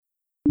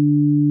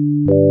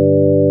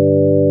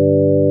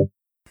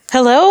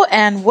Hello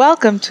and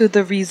welcome to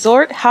the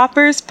Resort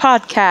Hoppers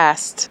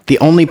podcast. The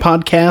only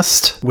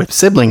podcast with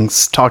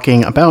siblings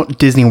talking about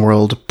Disney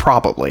World,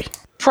 probably.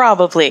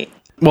 Probably.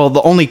 Well,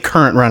 the only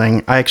current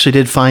running. I actually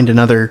did find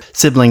another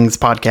siblings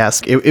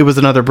podcast. It was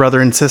another brother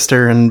and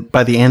sister, and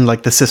by the end,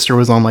 like, the sister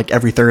was on, like,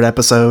 every third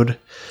episode.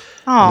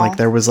 Oh. And, like,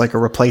 there was, like, a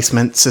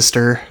replacement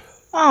sister.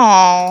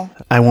 Oh.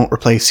 I won't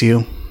replace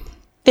you.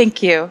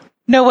 Thank you.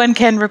 No one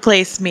can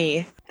replace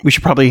me. We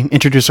should probably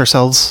introduce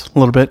ourselves a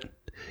little bit.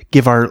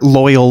 Give our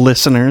loyal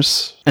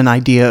listeners an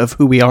idea of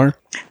who we are.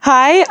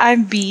 Hi,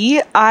 I'm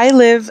Bee. I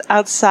live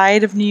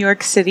outside of New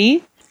York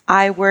City.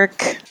 I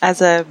work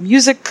as a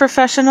music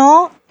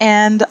professional,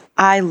 and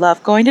I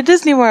love going to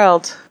Disney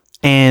World.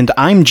 And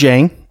I'm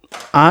Jay.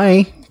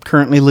 I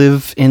currently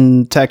live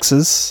in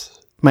Texas.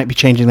 Might be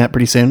changing that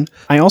pretty soon.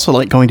 I also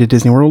like going to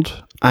Disney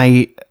World.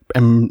 I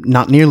am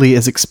not nearly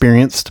as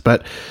experienced,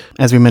 but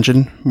as we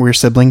mentioned, we're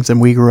siblings, and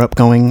we grew up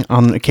going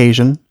on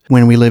occasion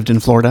when we lived in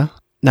Florida.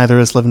 Neither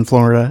of us live in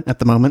Florida at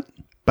the moment,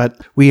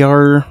 but we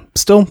are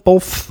still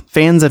both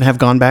fans and have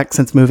gone back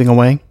since moving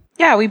away.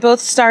 Yeah, we both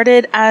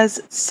started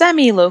as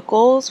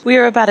semi-locals. We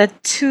were about a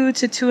 2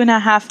 to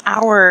 2.5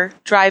 hour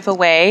drive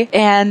away,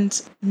 and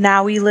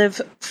now we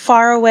live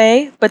far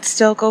away, but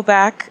still go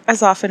back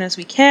as often as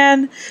we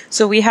can.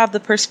 So we have the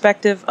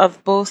perspective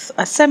of both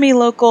a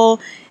semi-local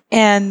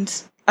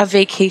and a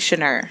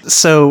vacationer.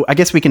 So I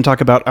guess we can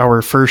talk about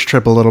our first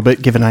trip a little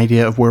bit, give an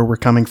idea of where we're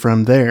coming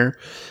from there.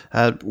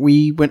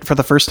 We went for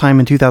the first time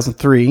in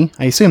 2003.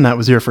 I assume that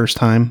was your first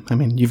time. I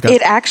mean, you've got...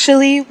 It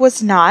actually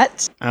was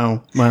not.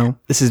 Oh, well,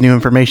 this is new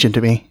information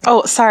to me.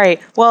 Oh, sorry.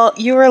 Well,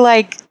 you were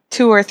like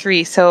 2 or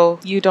 3, so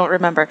you don't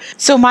remember.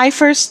 So my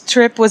first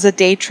trip was a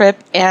day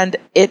trip, and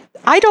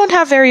I don't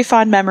have very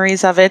fond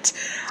memories of it.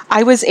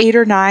 I was 8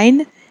 or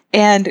 9.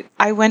 And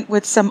I went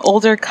with some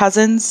older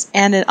cousins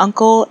and an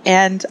uncle,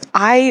 and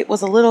I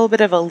was a little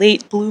bit of a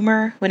late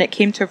bloomer when it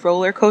came to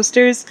roller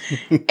coasters.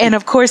 And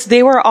of course,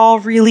 they were all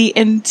really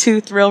into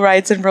thrill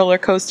rides and roller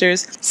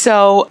coasters.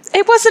 So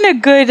it wasn't a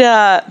good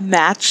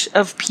match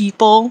of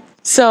people.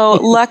 So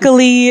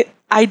luckily,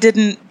 I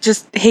didn't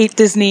just hate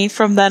Disney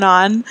from then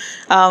on.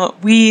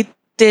 We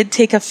did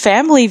take a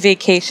family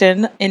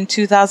vacation in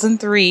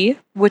 2003,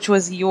 which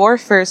was your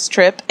first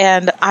trip,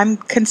 and I'm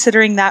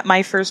considering that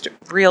my first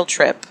real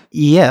trip.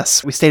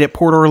 Yes, we stayed at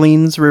Port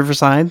Orleans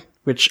Riverside,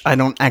 which I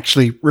don't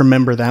actually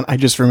remember that. I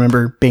just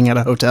remember being at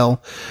a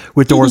hotel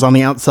with doors on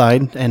the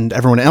outside, and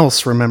everyone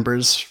else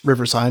remembers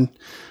Riverside.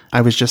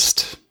 I was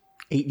just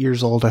 8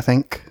 years old, I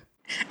think.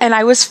 And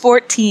I was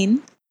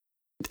 14.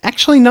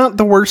 Actually, not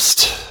the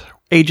worst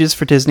ages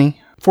for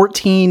Disney.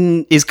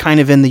 14 is kind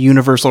of in the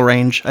Universal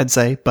range, I'd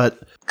say, but...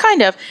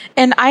 Kind of.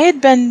 And I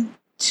had been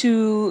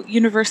to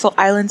Universal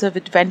Islands of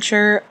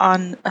Adventure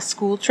on a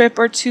school trip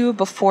or two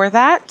before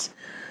that,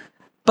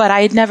 but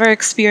I had never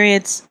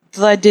experienced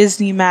the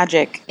Disney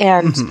magic.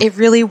 And it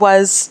really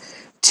was,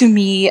 to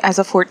me, as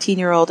a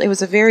 14-year-old, it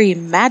was a very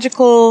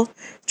magical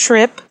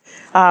trip.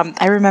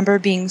 I remember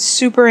being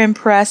super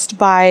impressed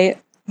by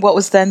what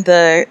was then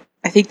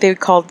I think they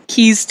called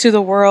Keys to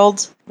the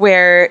World,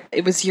 where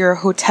it was your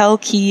hotel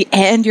key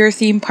and your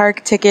theme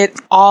park ticket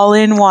all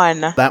in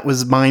one. That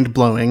was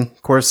mind-blowing.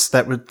 Of course,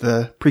 that was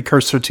the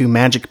precursor to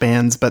Magic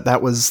Bands, but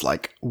that was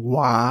like,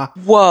 wow.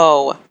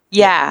 Whoa.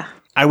 Yeah.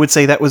 I would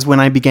say that was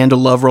when I began to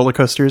love roller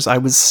coasters. I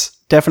was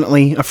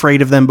definitely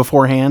afraid of them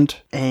beforehand,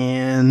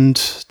 and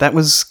that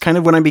was kind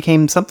of when I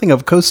became something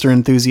of a coaster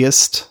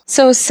enthusiast.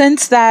 So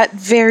since that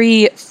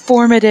very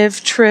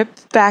formative trip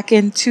back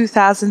in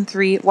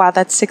 2003, wow,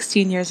 that's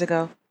 16 years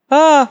ago.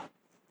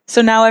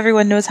 So now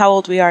everyone knows how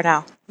old we are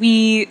now.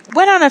 We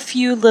went on a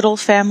few little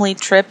family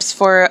trips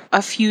for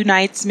a few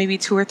nights, maybe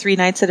 2 or 3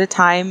 nights at a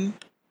time.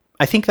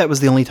 I think that was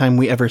the only time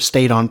we ever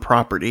stayed on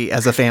property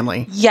as a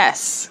family.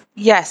 Yes,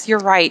 you're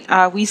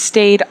right. We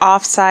stayed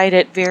offsite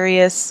at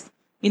various,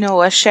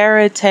 a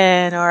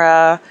Sheraton or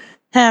a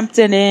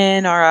Hampton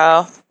Inn or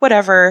a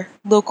whatever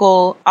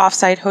local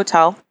offsite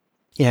hotel.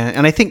 Yeah,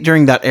 and I think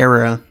during that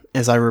era,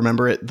 as I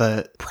remember it,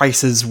 the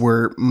prices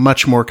were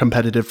much more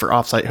competitive for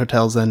offsite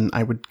hotels than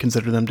I would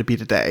consider them to be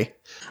today.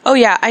 Oh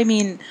yeah, I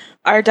mean,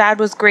 our dad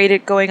was great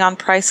at going on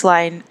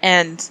Priceline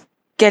and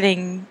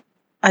getting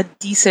a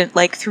decent,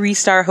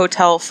 3-star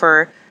hotel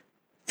for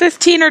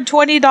 $15 or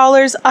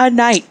 $20 a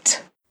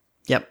night.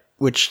 Yep,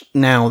 which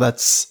now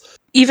that's...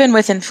 Even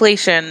with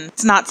inflation,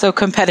 it's not so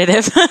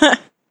competitive.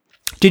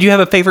 Did you have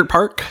a favorite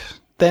park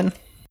then?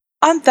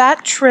 On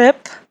that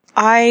trip,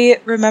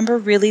 I remember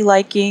really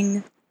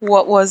liking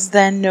what was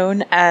then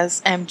known as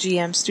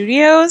MGM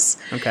Studios.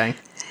 Okay.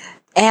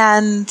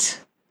 And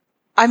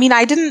I mean,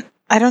 I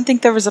don't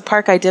think there was a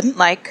park I didn't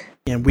like.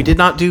 Yeah, we did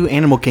not do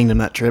Animal Kingdom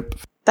that trip.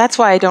 That's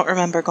why I don't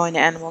remember going to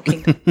Animal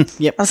Kingdom.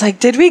 Yep. I was like,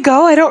 did we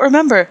go? I don't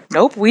remember.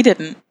 Nope, we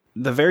didn't.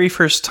 The very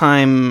first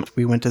time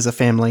we went as a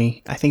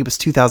family, I think it was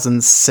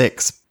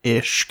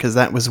 2006-ish, because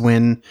that was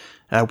when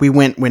we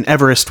went when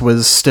Everest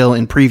was still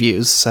in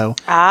previews. So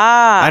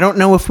I don't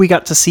know if we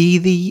got to see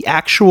the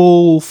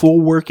actual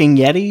full working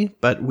Yeti,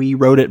 but we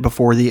rode it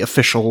before the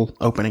official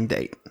opening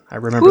date. I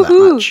remember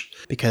that much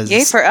because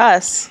yay for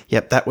us.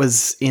 Yep, that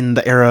was in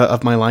the era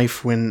of my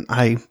life when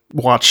I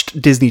watched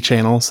Disney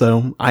Channel,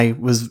 so I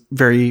was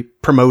very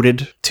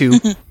promoted to.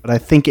 But I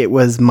think it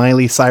was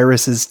Miley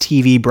Cyrus's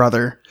TV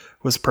brother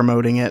was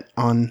promoting it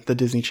on the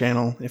Disney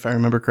Channel, if I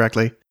remember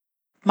correctly.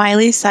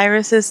 Miley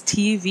Cyrus's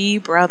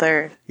TV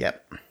brother.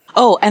 Yep.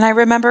 Oh, and I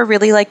remember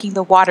really liking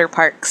the water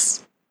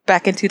parks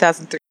back in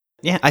 2003.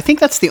 Yeah, I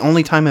think that's the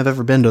only time I've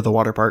ever been to the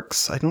water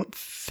parks. I don't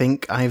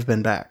think I've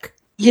been back.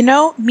 You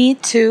know, me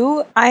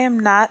too. I am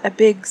not a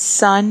big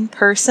sun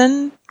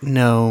person.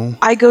 No.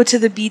 I go to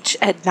the beach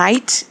at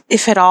night,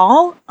 if at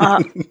all.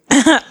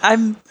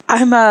 I'm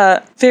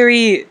a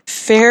very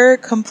fair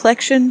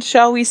complexion,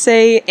 shall we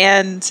say,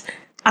 and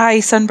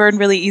I sunburn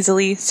really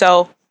easily,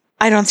 so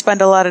I don't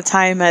spend a lot of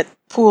time at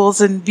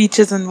pools and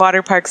beaches and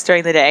water parks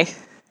during the day.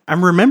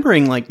 I'm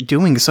remembering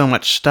doing so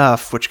much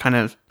stuff, which kind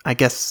of, I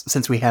guess,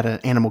 since we had an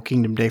Animal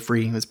Kingdom Day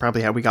free, was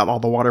probably how we got all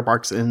the water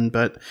parks in,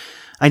 but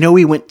I know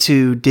we went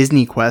to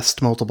Disney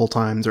Quest multiple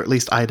times, or at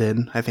least I did.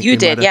 I think you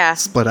did, yeah.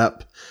 Split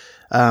up.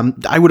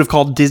 I would have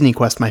called Disney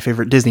Quest my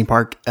favorite Disney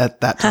park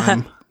at that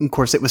time. Of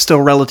course, it was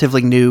still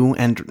relatively new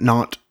and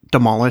not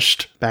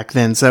demolished back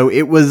then, so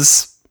it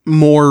was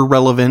more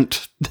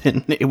relevant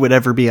than it would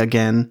ever be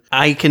again.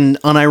 I can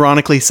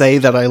unironically say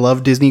that I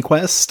love Disney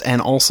Quest,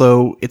 and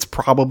also it's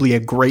probably a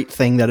great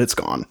thing that it's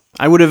gone.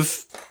 I would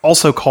have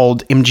also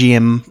called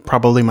MGM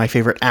probably my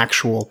favorite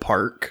actual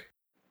park.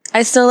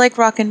 I still like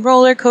Rock and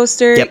Roller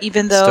Coaster,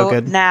 even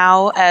though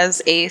now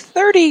as a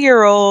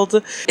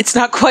 30-year-old, it's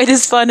not quite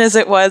as fun as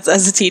it was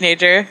as a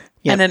teenager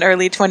and an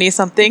early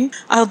 20-something.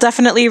 I'll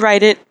definitely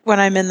ride it when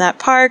I'm in that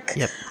park.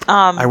 Yep.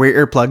 I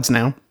wear earplugs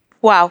now.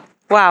 Wow.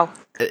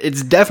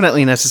 It's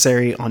definitely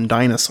necessary on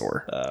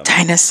Dinosaur.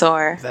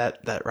 Dinosaur.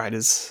 That ride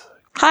is...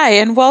 Hi,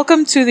 and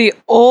welcome to the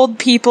Old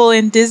People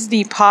in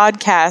Disney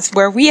podcast,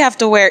 where we have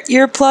to wear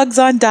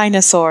earplugs on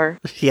Dinosaur.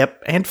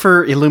 Yep, and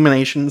for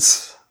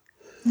Illuminations.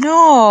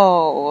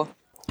 No.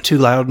 Too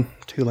loud.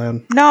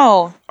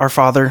 No. Our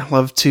father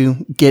loved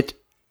to get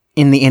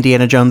in the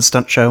Indiana Jones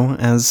stunt show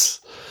as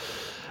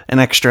an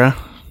extra.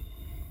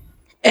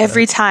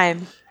 Every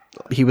time.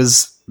 He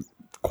was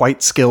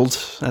quite skilled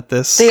at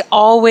this. They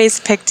always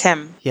picked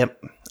him.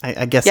 Yep.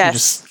 I guess he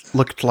just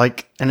looked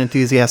like an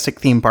enthusiastic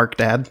theme park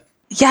dad.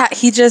 Yeah,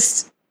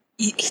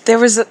 there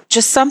was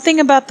just something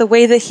about the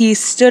way that he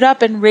stood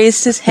up and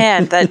raised his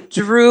hand that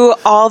drew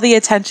all the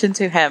attention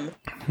to him.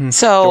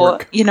 So,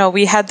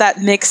 we had that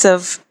mix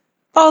of,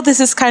 oh, this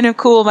is kind of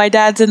cool, my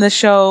dad's in the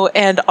show,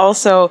 and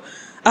also,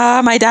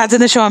 my dad's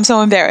in the show, I'm so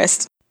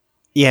embarrassed.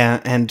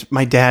 Yeah, and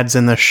my dad's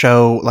in the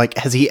show,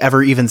 has he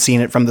ever even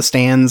seen it from the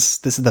stands?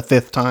 This is the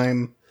 5th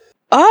time.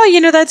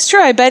 Oh, that's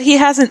true. I bet he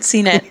hasn't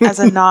seen it as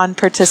a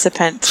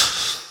non-participant.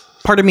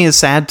 Part of me is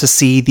sad to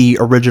see the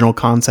original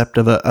concept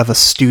of a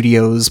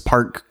studio's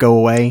park go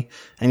away.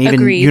 And even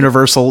Agreed.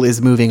 Universal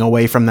is moving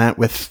away from that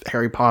with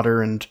Harry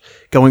Potter and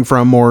going for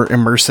a more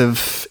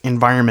immersive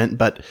environment.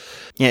 But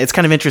yeah, it's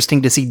kind of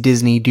interesting to see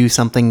Disney do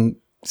something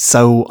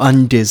so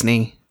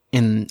un-Disney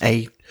in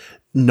a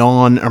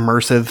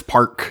non-immersive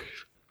park.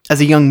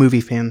 As a young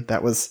movie fan,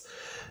 that was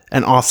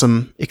an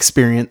awesome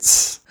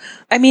experience.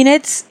 I mean,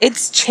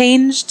 it's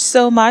changed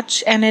so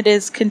much, and it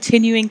is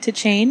continuing to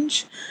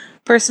change.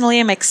 Personally,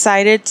 I'm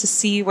excited to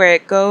see where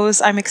it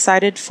goes. I'm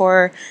excited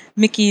for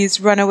Mickey's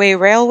Runaway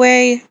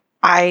Railway.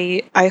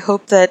 I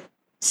hope that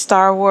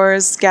Star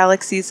Wars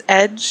Galaxy's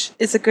Edge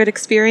is a good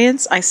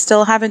experience. I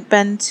still haven't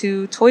been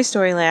to Toy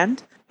Story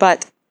Land,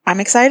 but I'm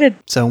excited.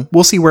 So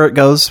we'll see where it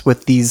goes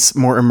with these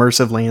more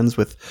immersive lands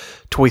with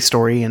Toy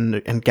Story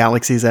and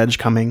Galaxy's Edge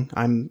coming.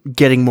 I'm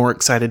getting more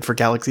excited for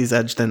Galaxy's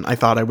Edge than I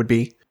thought I would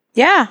be.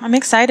 Yeah, I'm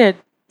excited.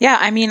 Yeah,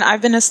 I mean,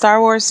 I've been a Star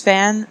Wars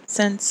fan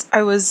since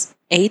I was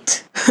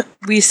 8.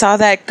 We saw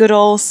that good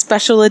old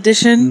special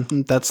edition.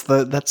 Mm-hmm. That's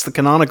the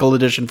canonical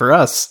edition for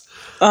us.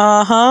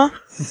 Uh-huh.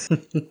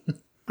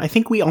 I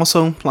think we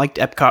also liked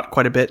Epcot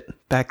quite a bit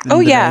back then. Oh,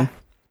 yeah.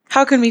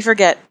 How can we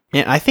forget?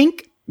 Yeah, I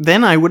think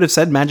then I would have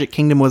said Magic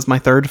Kingdom was my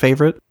 3rd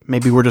favorite.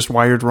 Maybe we're just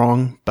wired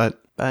wrong, but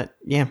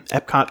yeah,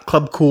 Epcot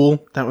Club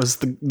Cool, that was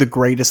the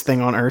greatest thing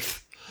on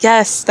earth.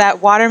 Yes,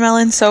 that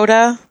watermelon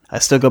soda. I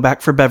still go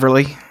back for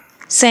Beverly.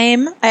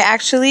 Same. I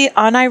actually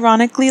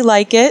unironically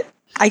like it.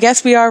 I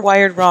guess we are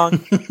wired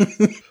wrong.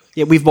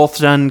 Yeah, we've both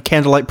done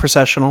Candlelight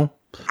Processional.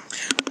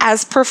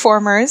 As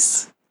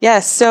performers.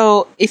 Yes,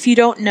 so if you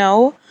don't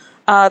know,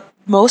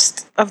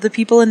 most of the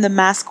people in the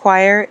mass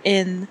choir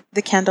in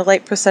the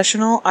Candlelight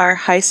Processional are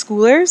high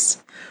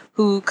schoolers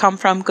who come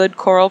from good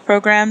choral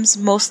programs,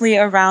 mostly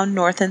around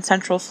North and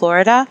Central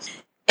Florida.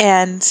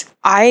 And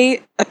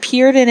I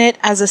appeared in it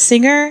as a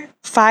singer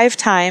 5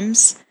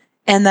 times.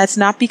 And that's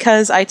not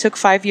because I took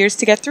 5 years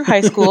to get through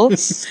high school.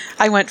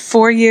 I went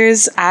 4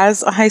 years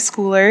as a high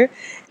schooler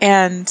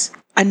and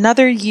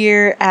another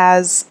year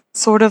as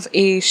sort of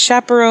a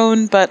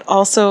chaperone, but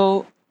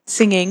also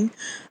singing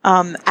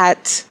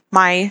at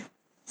my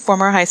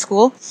former high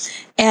school.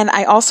 And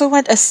I also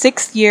went a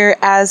 6th year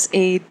as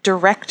a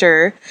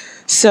director.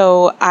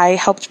 So I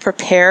helped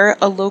prepare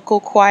a local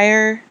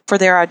choir for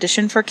their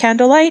audition for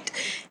Candlelight.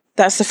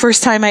 That's the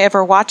first time I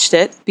ever watched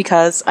it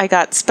because I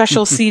got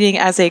special seating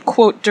as a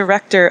quote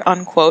director,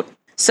 unquote.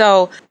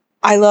 So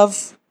I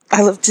love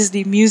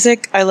Disney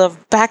music. I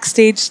love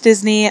backstage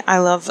Disney. I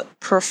love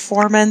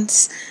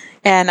performance.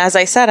 And as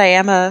I said, I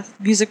am a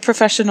music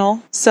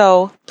professional.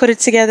 So put it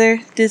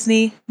together,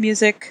 Disney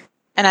music,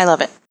 and I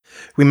love it.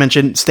 We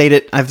mentioned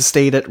I've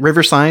stayed at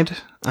Riverside,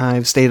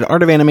 I've stayed at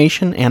Art of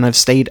Animation, and I've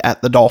stayed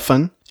at the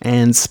Dolphin,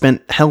 and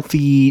spent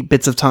healthy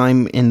bits of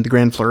time in the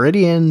Grand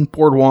Floridian,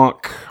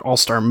 Boardwalk,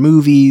 All-Star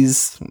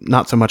Movies,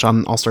 not so much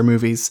on All-Star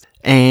Movies,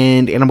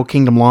 and Animal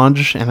Kingdom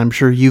Lodge, and I'm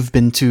sure you've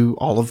been to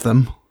all of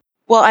them.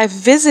 Well, I've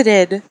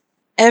visited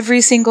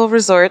every single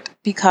resort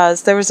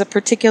because there was a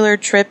particular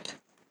trip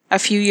a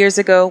few years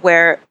ago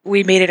where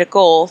we made it a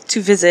goal to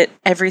visit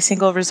every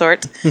single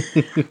resort.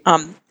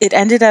 It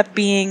ended up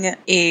being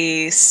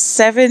a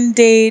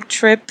 7-day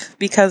trip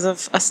because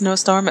of a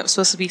snowstorm. It was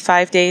supposed to be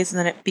 5 days and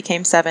then it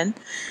became 7.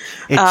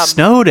 It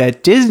snowed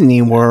at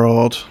Disney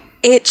World.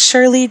 It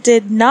surely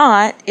did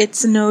not. It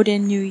snowed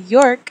in New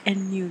York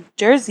and New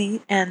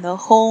Jersey and the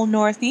whole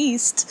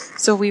Northeast.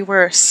 So we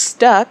were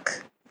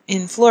stuck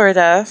in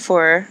Florida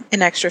for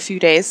an extra few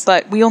days,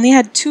 but we only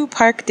had 2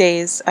 park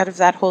days out of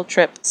that whole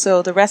trip.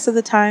 So the rest of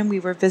the time we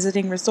were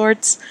visiting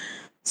resorts.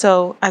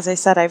 So as I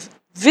said, I've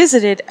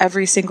visited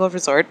every single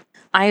resort.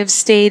 I have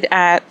stayed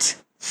at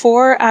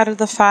 4 out of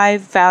the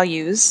 5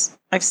 values.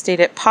 I've stayed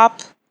at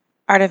Pop,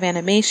 Art of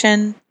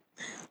Animation,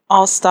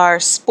 All-Star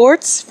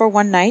Sports for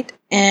 1 night,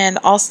 and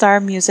All-Star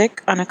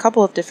Music on a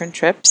couple of different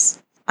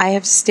trips. I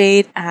have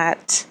stayed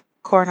at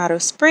Coronado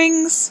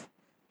Springs,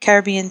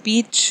 Caribbean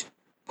Beach,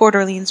 Port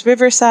Orleans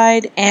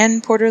Riverside,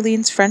 and Port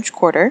Orleans French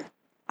Quarter.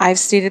 I've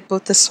stayed at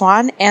both the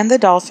Swan and the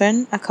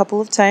Dolphin a couple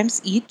of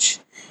times each.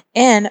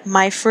 And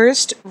my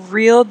first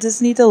real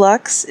Disney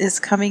Deluxe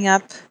is coming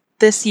up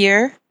this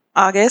year,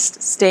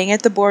 August, staying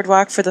at the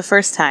Boardwalk for the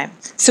first time.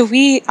 So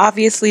we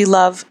obviously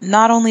love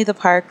not only the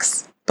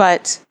parks,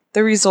 but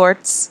the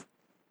resorts,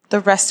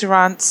 the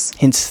restaurants.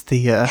 Hence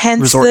the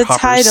resort hoppers.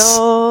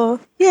 Title.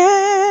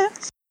 Yeah.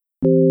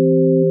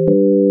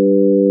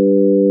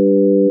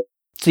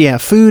 So yeah,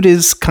 food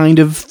is kind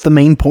of the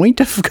main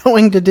point of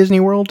going to Disney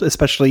World,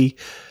 especially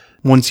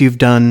once you've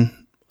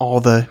done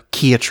all the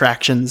key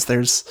attractions.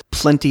 There's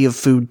plenty of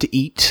food to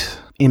eat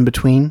in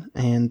between.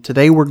 And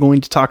today we're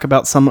going to talk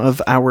about some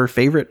of our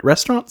favorite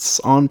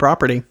restaurants on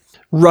property.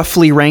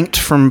 Roughly ranked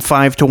from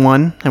 5 to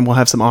 1, and we'll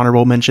have some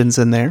honorable mentions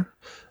in there.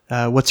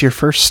 What's your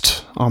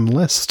first on the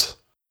list?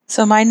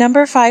 So my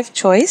number 5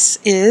 choice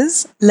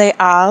is Les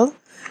Halles,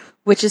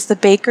 which is the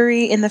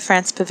bakery in the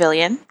France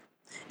Pavilion.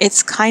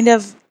 It's kind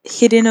of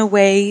hidden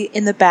away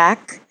in the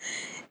back,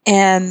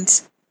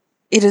 and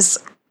it is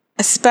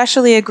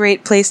especially a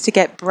great place to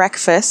get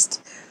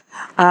breakfast.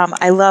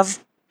 I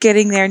love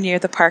getting there near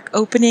the park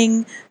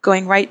opening,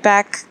 going right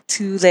back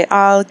to Les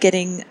Halles,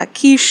 getting a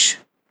quiche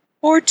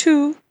or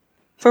 2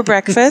 for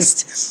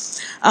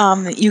breakfast.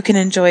 You can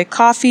enjoy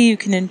coffee, you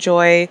can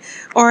enjoy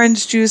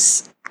orange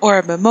juice or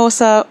a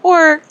mimosa,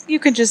 or you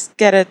can just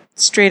get a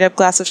straight up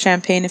glass of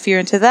champagne if you're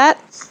into that.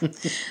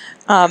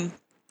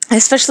 I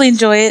especially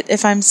enjoy it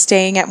if I'm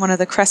staying at one of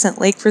the Crescent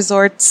Lake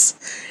resorts.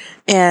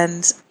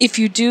 And if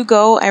you do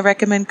go, I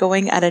recommend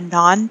going at a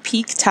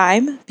non-peak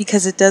time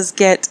because it does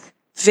get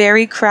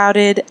very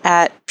crowded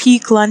at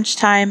peak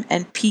lunchtime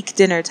and peak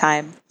dinner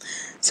time.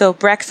 So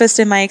breakfast,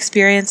 in my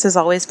experience, has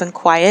always been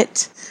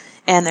quiet,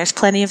 and there's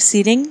plenty of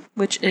seating,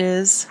 which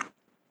is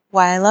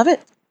why I love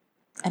it.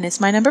 And it's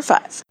my number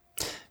 5.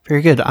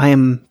 Very good. I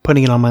am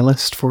putting it on my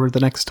list for the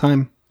next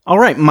time. All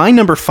right, my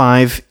number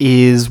 5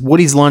 is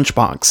Woody's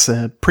Lunchbox,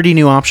 a pretty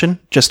new option,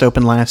 just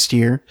opened last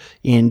year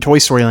in Toy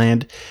Story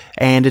Land,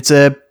 and it's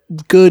a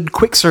good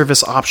quick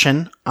service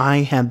option. I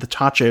had the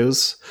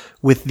tachos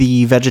with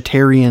the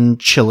vegetarian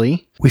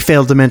chili. We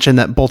failed to mention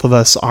that both of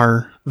us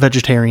are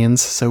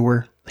vegetarians, so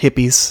we're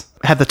hippies.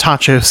 Had the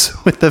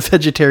tachos with the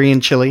vegetarian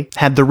chili.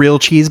 Had the real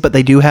cheese, but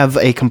they do have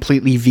a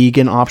completely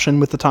vegan option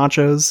with the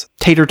tachos.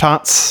 Tater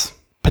tots.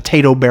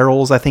 Potato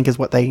barrels, I think is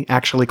what they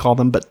actually call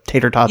them, but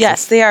tater tots.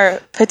 Yes, they are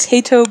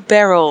potato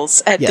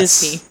barrels at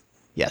Disney.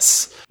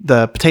 Yes,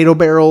 the potato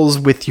barrels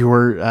with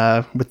your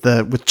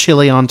with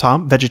chili on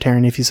top,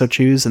 vegetarian if you so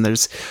choose, and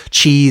there's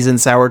cheese and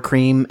sour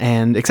cream.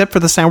 And except for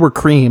the sour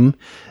cream,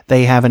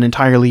 they have an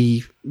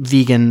entirely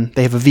vegan.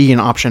 They have a vegan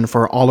option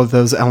for all of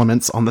those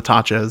elements on the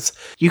tachos.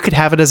 You could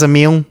have it as a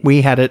meal.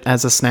 We had it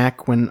as a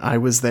snack when I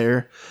was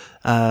there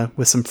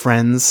with some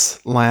friends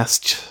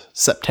last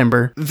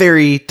September.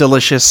 Very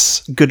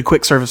delicious, good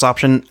quick service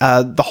option.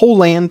 The whole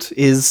land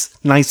is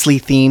nicely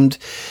themed.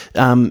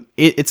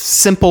 It's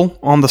simple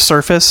on the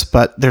surface,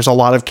 but there's a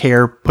lot of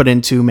care put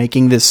into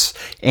making this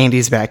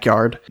Andy's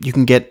backyard. You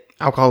can get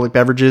alcoholic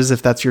beverages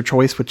if that's your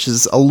choice, which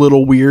is a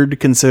little weird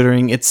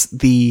considering it's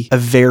a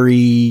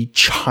very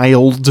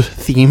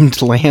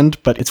child-themed land,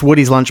 but it's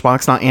Woody's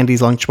lunchbox, not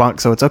Andy's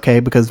lunchbox, so it's okay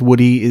because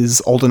Woody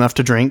is old enough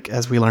to drink,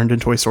 as we learned in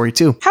Toy Story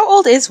 2. How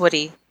old is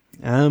Woody?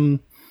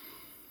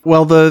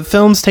 Well, the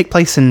films take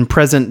place in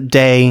present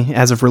day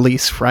as of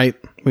release, right?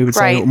 We would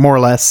say more or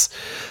less.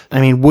 I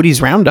mean,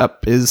 Woody's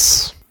Roundup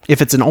is,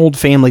 if it's an old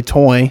family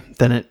toy,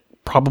 then it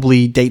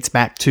probably dates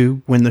back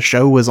to when the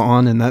show was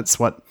on, and that's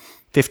what,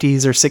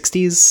 50s or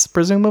 60s,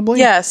 presumably?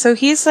 Yeah, so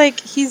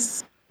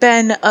he's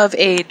been of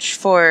age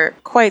for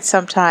quite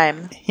some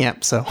time. Yeah,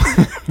 so.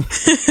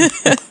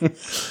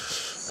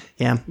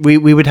 Yeah, we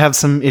would have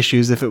some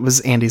issues if it was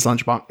Andy's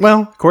lunchbox.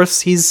 Well, of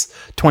course, he's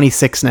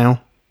 26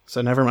 now,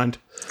 so never mind.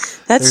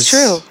 That's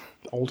true.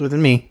 Older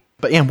than me.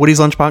 But yeah, Woody's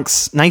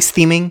lunchbox, nice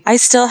theming. I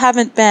still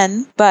haven't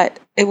been,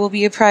 but it will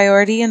be a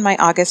priority in my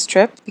August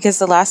trip because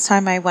the last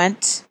time I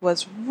went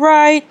was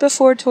right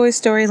before Toy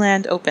Story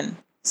Land opened.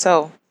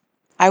 So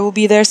I will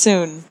be there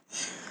soon.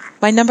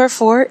 My number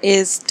 4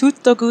 is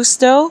Tutto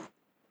Gusto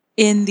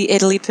in the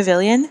Italy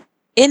Pavilion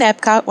in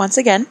Epcot once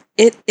again.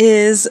 It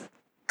is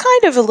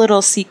kind of a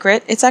little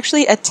secret. It's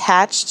actually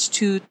attached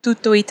to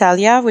Tutto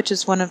Italia, which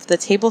is one of the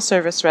table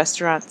service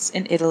restaurants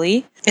in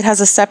Italy. It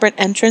has a separate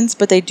entrance,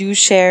 but they do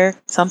share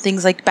some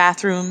things like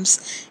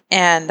bathrooms,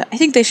 and I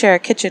think they share a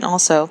kitchen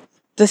also.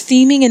 The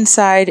theming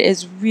inside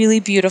is really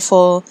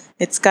beautiful.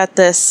 It's got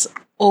this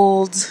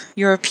old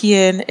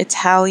European,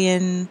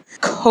 Italian,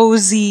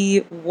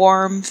 cozy,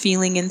 warm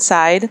feeling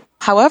inside.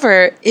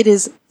 However, it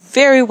is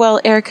very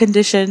well air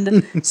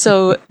conditioned.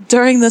 So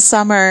during the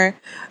summer,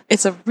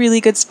 it's a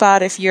really good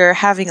spot if you're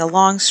having a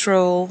long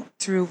stroll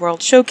through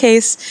World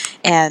Showcase.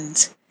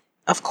 And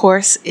of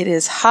course, it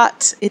is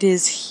hot. It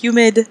is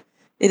humid.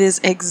 It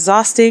is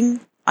exhausting.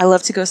 I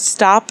love to go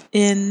stop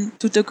in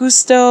Tutto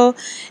Gusto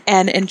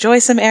and enjoy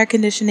some air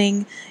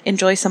conditioning,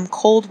 enjoy some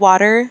cold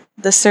water.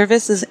 The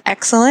service is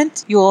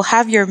excellent. You will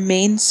have your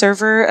main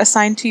server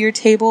assigned to your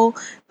table,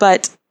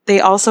 but they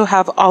also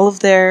have all of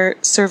their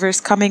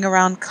servers coming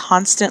around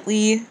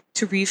constantly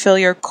to refill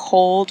your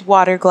cold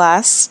water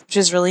glass, which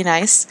is really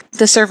nice.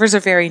 The servers are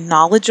very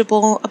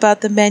knowledgeable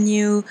about the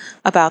menu,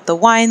 about the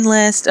wine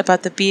list,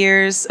 about the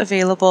beers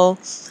available.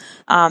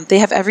 They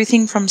have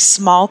everything from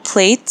small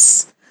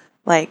plates,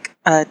 like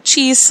a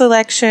cheese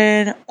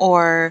selection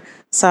or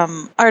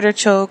some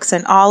artichokes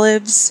and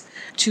olives,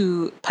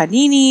 to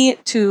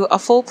panini, to a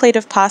full plate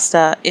of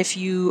pasta if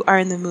you are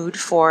in the mood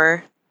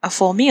for a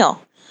full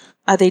meal.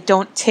 They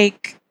don't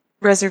take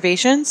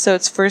reservations, so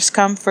it's first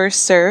come,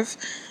 first serve.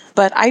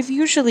 But I've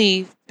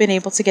usually been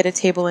able to get a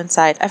table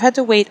inside. I've had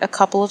to wait a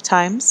couple of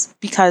times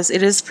because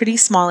it is pretty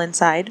small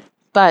inside.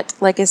 But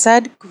like I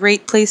said,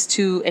 great place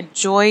to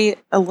enjoy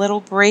a little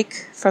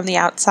break from the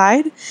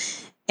outside.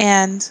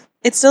 And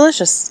it's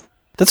delicious.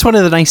 That's one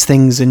of the nice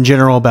things in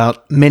general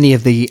about many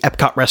of the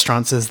Epcot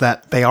restaurants is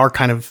that they are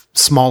kind of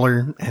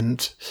smaller,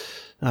 and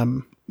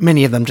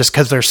many of them, just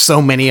because there's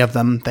so many of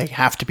them, they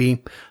have to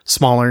be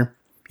smaller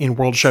in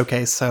World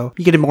Showcase. So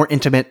you get a more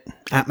intimate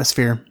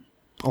atmosphere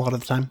a lot of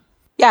the time.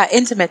 Yeah,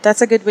 intimate.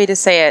 That's a good way to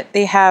say it.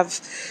 They have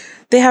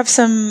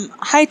some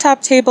high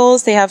top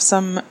tables, they have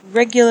some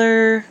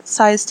regular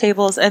size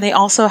tables, and they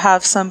also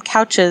have some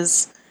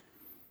couches.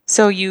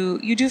 So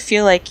you do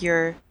feel like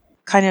you're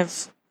kind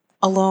of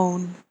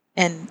alone,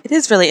 and it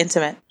is really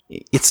intimate.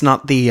 It's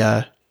not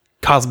the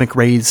Cosmic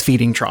Rays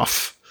feeding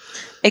trough.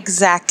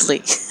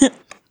 Exactly.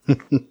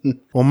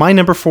 Well, my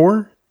number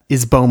 4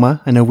 is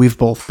Boma. I know we've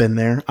both been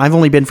there. I've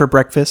only been for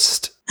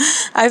breakfast.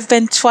 I've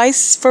been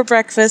twice for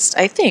breakfast,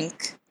 I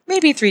think.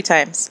 Maybe 3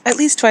 times. At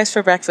least twice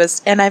for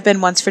breakfast, and I've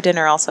been once for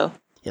dinner also.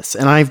 Yes,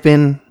 and I've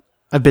been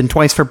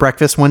twice for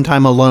breakfast, one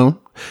time alone,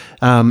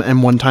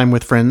 and one time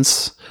with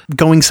friends.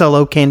 Going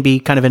solo can be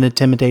kind of an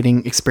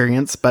intimidating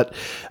experience, but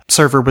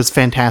server was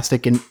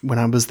fantastic when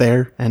I was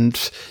there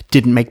and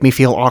didn't make me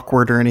feel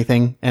awkward or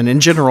anything. And in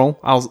general,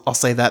 I'll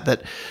say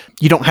that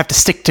you don't have to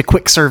stick to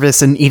quick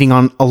service and eating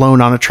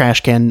alone on a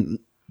trash can.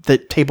 The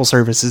table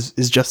service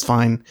is just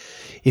fine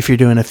if you're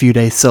doing a few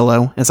days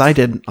solo, as I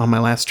did on my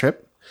last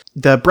trip.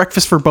 The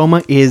breakfast for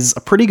Boma is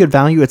a pretty good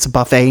value. It's a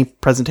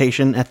buffet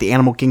presentation at the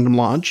Animal Kingdom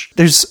Lodge.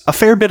 There's a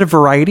fair bit of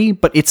variety,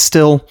 but it's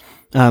still,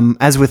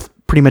 as with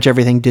pretty much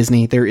everything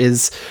Disney, there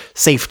is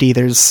safety.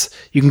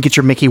 You can get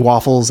your Mickey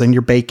waffles and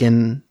your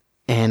bacon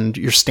and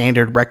your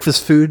standard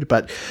breakfast food,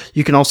 but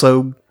you can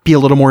also be a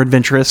little more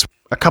adventurous.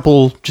 A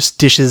couple just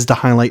dishes to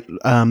highlight.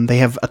 They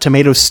have a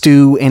tomato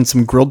stew and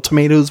some grilled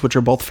tomatoes, which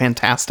are both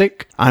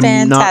fantastic. I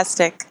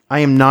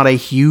am not a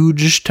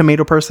huge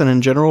tomato person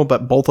in general,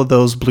 but both of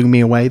those blew me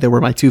away. They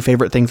were my 2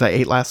 favorite things I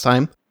ate last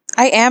time.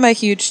 I am a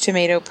huge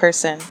tomato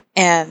person,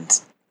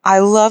 and I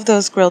love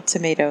those grilled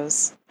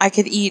tomatoes. I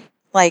could eat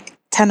like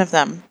 10 of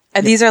them.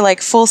 And these are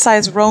like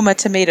full-size Roma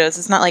tomatoes.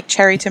 It's not like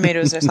cherry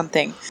tomatoes or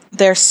something.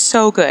 They're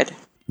so good.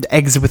 The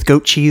eggs with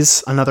goat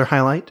cheese, another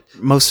highlight.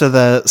 Most of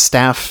the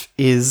staff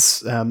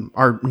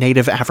are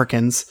native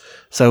Africans.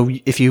 So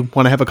if you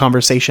want to have a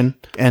conversation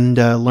and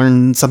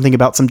learn something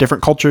about some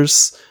different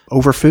cultures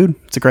over food,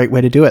 it's a great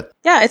way to do it.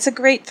 Yeah, it's a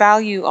great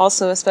value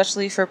also,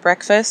 especially for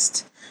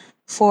breakfast,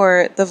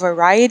 for the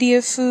variety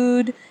of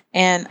food.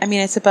 And I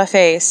mean, it's a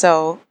buffet,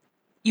 so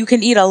you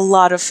can eat a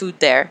lot of food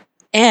there.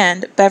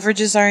 And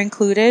beverages are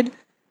included.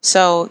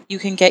 So you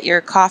can get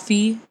your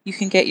coffee, you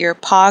can get your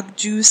pog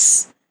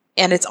juice,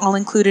 and it's all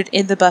included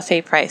in the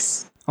buffet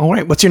price. All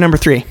right, what's your number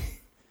 3?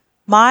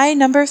 My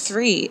number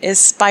 3 is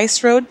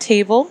Spice Road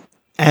Table.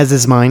 As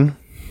is mine.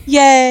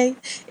 Yay!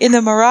 In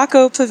the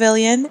Morocco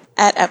Pavilion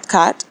at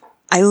Epcot.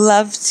 I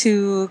love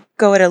to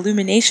go at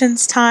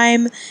illuminations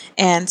time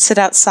and sit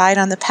outside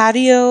on the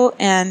patio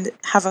and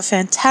have a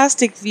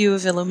fantastic view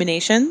of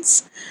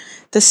illuminations.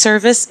 The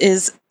service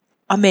is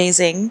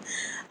amazing.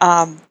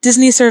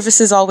 Disney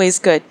service is always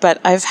good, but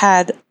I've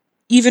had,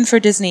 even for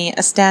Disney,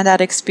 a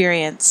standout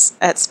experience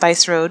at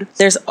Spice Road.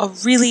 There's a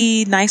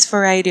really nice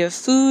variety of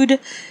food.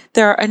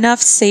 There are enough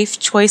safe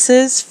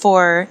choices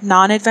for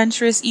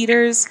non-adventurous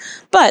eaters,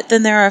 but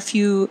then there are a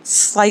few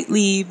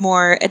slightly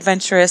more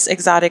adventurous,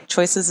 exotic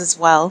choices as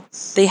well.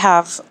 They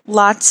have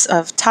lots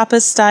of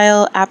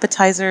tapas-style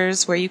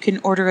appetizers where you can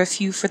order a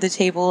few for the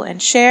table and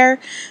share.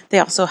 They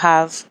also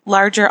have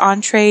larger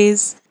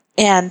entrees,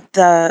 and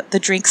the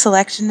drink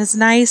selection is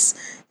nice.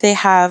 They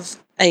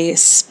have a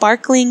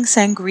sparkling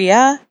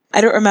sangria. I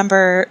don't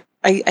remember.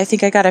 I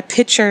think I got a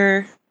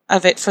pitcher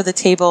of it for the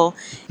table,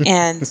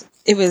 and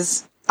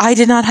I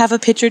did not have a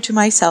pitcher to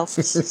myself.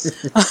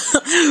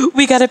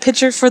 We got a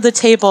pitcher for the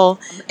table,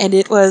 and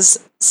it was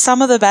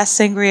some of the best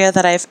sangria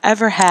that I've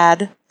ever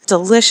had.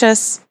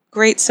 Delicious,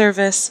 great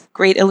service,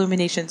 great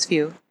illuminations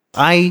view.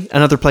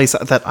 Another place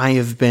that I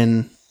have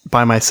been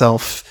by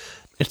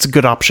myself, it's a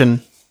good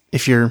option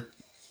if you're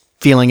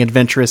feeling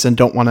adventurous and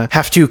don't want to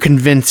have to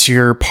convince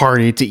your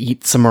party to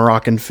eat some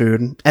Moroccan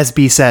food. As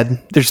B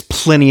said, there's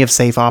plenty of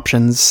safe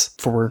options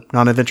for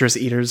non-adventurous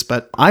eaters,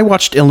 but I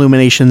watched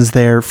illuminations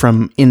there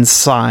from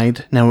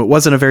inside. Now, it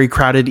wasn't a very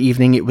crowded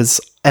evening. It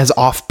was as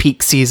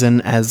off-peak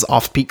season as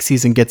off-peak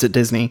season gets at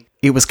Disney.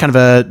 It was kind of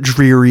a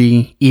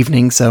dreary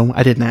evening, so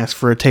I didn't ask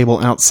for a table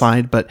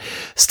outside, but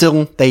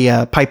still,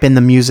 they pipe in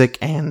the music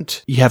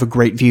and you have a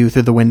great view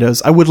through the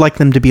windows. I would like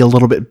them to be a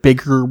little bit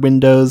bigger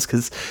windows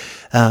because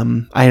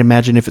I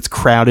imagine if it's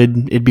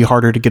crowded, it'd be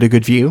harder to get a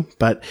good view,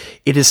 but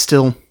it is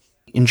still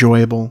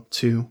enjoyable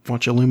to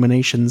watch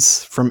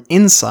illuminations from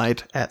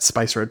inside at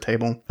Spice Road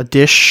Table. A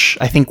dish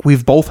I think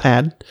we've both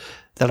had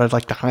that I'd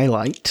like to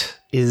highlight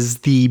is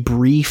the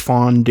brie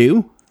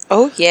fondue.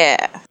 Oh,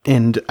 yeah.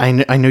 And I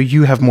know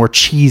you have more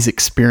cheese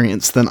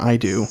experience than I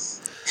do.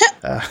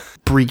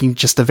 Brie,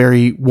 just a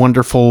very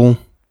wonderful,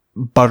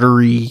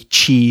 buttery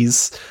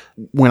cheese.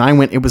 When I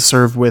went, it was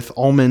served with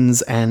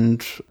almonds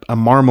and a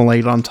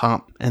marmalade on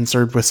top and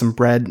served with some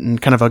bread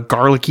and kind of a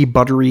garlicky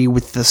buttery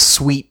with the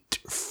sweet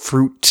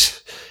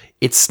fruit.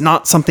 It's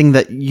not something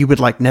that you would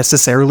like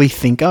necessarily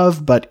think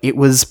of, but it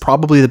was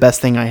probably the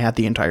best thing I had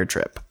the entire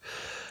trip.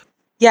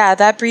 Yeah,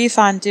 that brie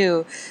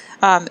fondue.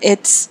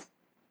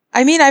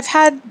 I've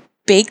had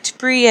baked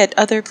brie at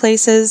other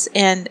places,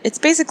 and it's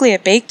basically a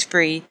baked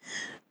brie.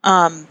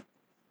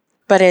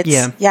 But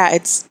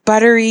it's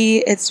buttery,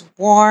 it's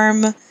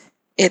warm,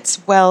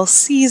 it's well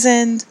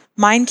seasoned.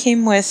 Mine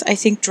came with, I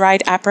think,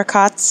 dried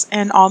apricots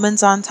and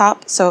almonds on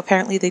top, so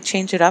apparently they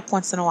change it up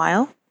once in a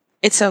while.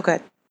 It's so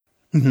good.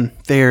 Mm-hmm.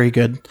 Very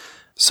good.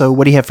 So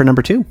what do you have for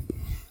number 2?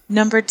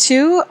 Number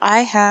 2, I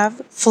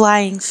have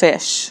Flying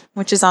Fish,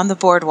 which is on the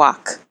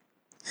boardwalk.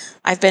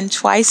 I've been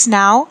twice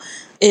now.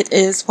 It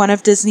is one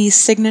of Disney's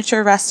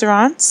signature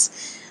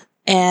restaurants,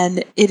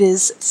 and it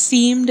is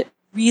themed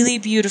really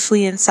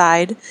beautifully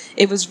inside.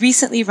 It was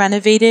recently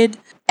renovated.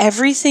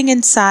 Everything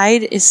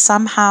inside is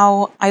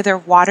somehow either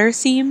water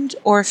themed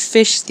or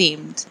fish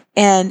themed.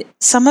 And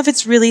some of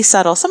it's really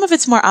subtle. Some of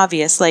it's more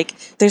obvious. Like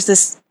there's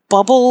this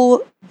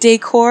bubble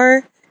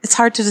decor. It's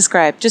hard to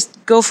describe.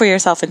 Just go for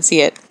yourself and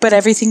see it. But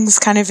everything's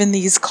kind of in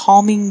these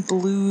calming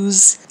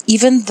blues.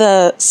 Even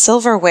the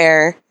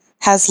silverware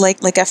has like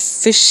a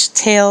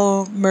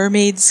fishtail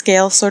mermaid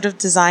scale sort of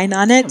design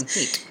on it.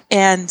 Complete.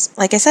 And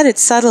like I said,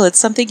 it's subtle. It's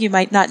something you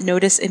might not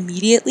notice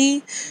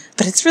immediately,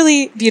 but it's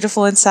really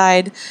beautiful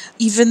inside.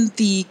 Even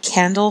the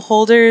candle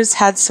holders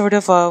had sort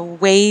of a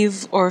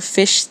wave or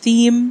fish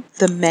theme.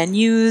 The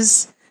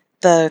menus,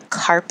 the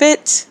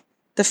carpet,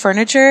 the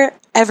furniture,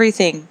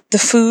 everything. The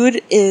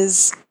food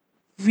is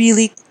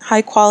really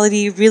high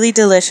quality, really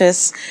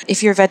delicious.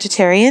 If you're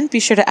vegetarian, be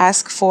sure to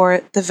ask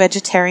for the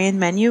vegetarian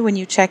menu when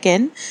you check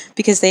in,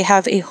 because they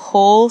have a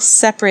whole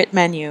separate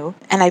menu.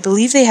 And I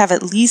believe they have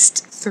at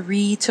least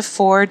 3 to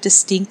 4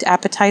 distinct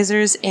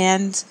appetizers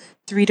and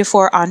 3 to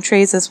 4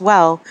 entrees as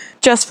well,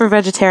 just for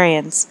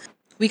vegetarians.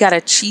 We got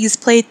a cheese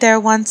plate there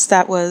once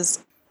that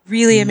was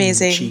really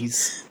amazing.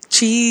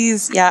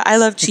 Cheese. Yeah, I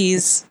love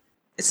cheese.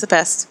 It's the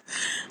best.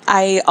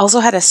 I also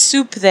had a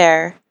soup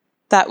there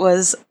that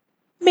was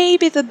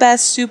maybe the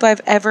best soup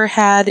I've ever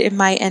had in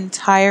my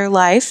entire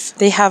life.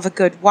 They have a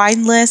good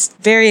wine list,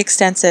 very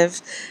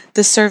extensive.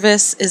 The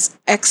service is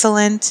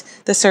excellent.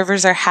 The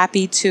servers are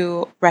happy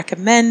to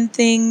recommend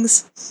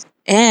things.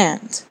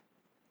 And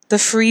the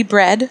free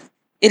bread,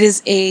 it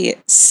is a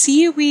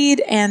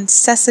seaweed and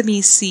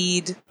sesame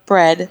seed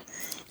bread.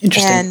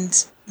 Interesting.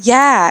 And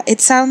yeah, it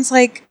sounds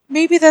like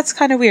maybe that's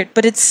kind of weird,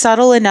 but it's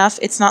subtle enough.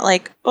 It's not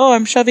like, oh,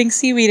 I'm shoving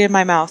seaweed in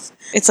my mouth.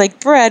 It's like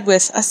bread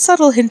with a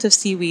subtle hint of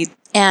seaweed.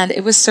 And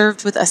it was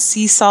served with a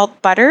sea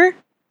salt butter.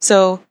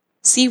 So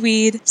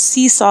seaweed,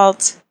 sea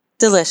salt,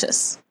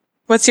 delicious.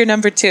 What's your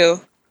number 2?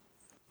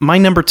 My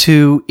number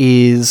 2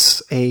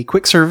 is a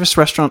quick service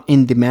restaurant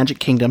in the Magic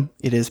Kingdom.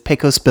 It is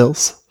Pecos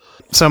Bills.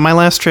 So my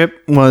last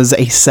trip was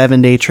a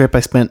 7-day trip. I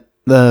spent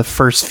the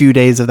first few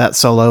days of that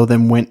solo,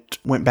 then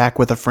went back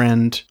with a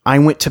friend. I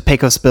went to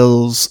Pecos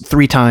Bills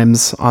 3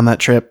 times on that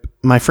trip.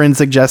 My friend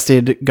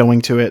suggested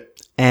going to it,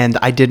 and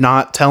I did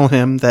not tell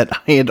him that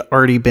I had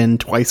already been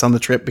twice on the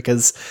trip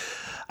because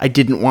I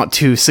didn't want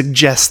to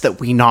suggest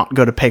that we not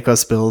go to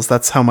Pecos Bills.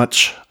 That's how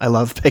much I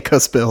love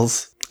Pecos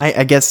Bills.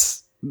 I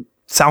guess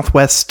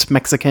Southwest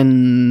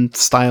Mexican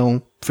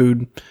style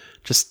food,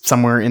 just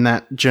somewhere in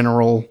that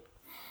general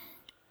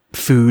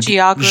food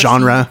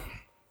genre.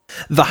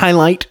 The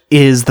highlight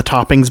is the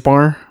toppings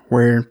bar,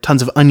 where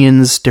tons of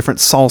onions, different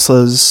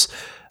salsas,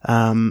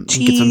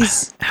 get some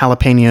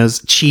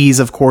jalapenos, cheese,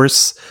 of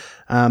course.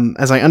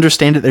 As I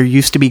understand it, there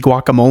used to be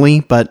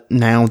guacamole, but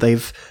now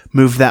they've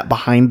moved that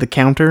behind the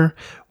counter,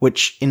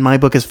 which in my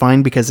book is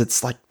fine because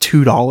it's like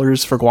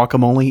 $2 for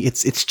guacamole.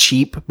 It's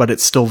cheap, but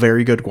it's still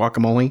very good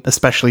guacamole,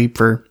 especially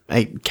for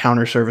a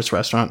counter service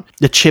restaurant.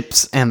 The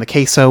chips and the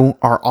queso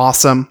are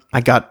awesome. I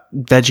got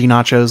veggie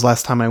nachos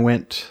last time I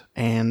went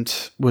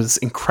and was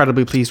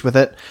incredibly pleased with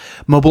it.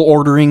 Mobile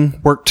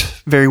ordering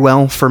worked very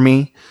well for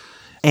me.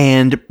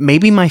 And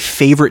maybe my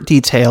favorite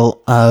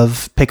detail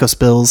of Pecos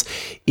Bills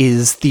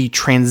is the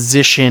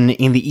transition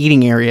in the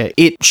eating area.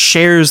 It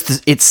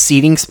shares its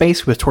seating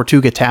space with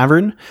Tortuga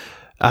Tavern,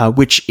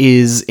 which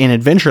is in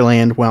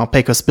Adventureland, while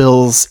Pecos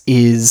Bills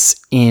is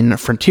in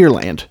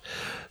Frontierland.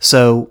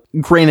 So,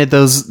 granted,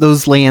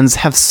 those lands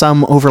have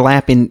some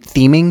overlap in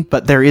theming,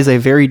 but there is a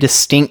very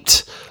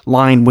distinct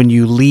line when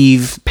you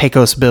leave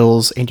Pecos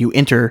Bills and you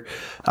enter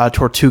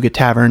Tortuga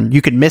Tavern.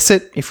 You could miss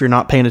it if you're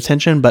not paying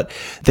attention, but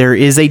there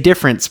is a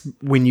difference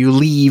when you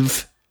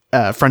leave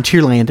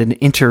Frontierland and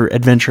enter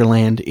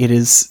Adventureland.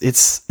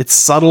 It's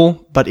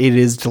subtle, but it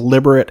is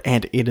deliberate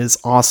and it is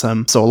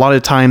awesome. So a lot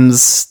of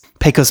times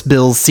Pecos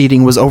Bill's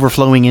seating was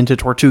overflowing into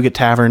Tortuga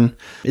Tavern.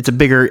 It's a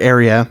bigger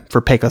area for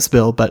Pecos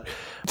Bill, but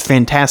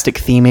fantastic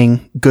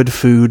theming, good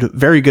food,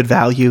 very good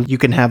value. You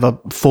can have a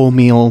full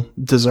meal,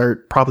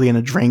 dessert, probably and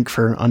a drink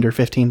for under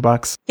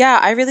 $15. Yeah,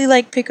 I really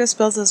like Pecos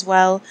Bills as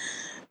well.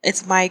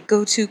 It's my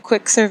go-to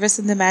quick service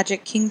in the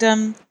Magic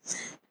Kingdom.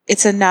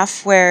 It's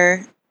enough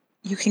where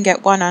you can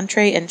get one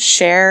entree and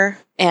share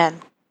and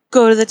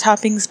go to the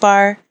toppings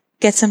bar,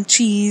 get some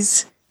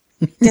cheese,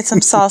 get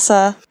some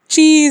salsa.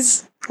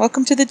 Cheese!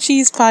 Welcome to the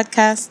Cheese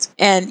Podcast.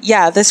 And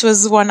yeah, this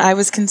was one I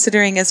was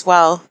considering as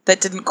well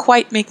that didn't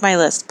quite make my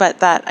list, but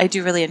that I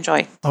do really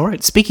enjoy. All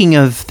right. Speaking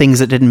of things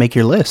that didn't make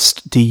your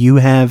list, do you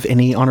have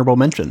any honorable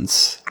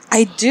mentions?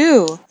 I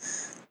do.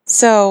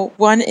 So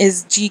one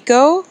is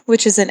Jiko,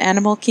 which is an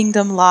Animal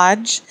Kingdom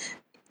lodge.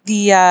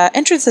 The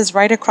entrance is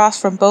right across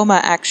from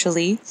Boma,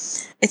 actually.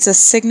 It's a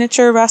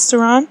signature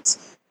restaurant,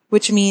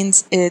 which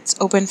means it's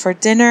open for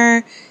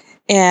dinner.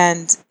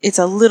 And it's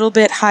a little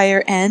bit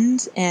higher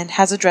end and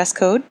has a dress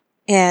code.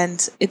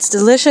 And it's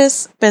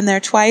delicious. Been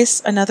there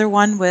twice. Another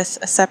one with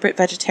a separate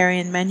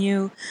vegetarian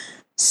menu.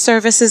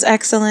 Service is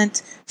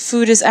excellent.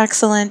 Food is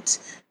excellent.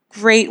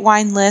 Great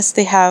wine list.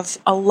 They have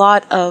a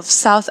lot of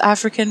South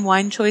African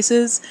wine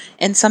choices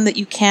and some that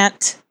you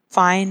can't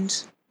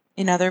find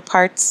in other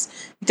parts.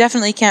 You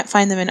definitely can't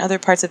find them in other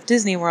parts of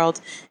Disney World.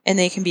 And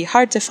they can be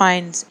hard to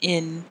find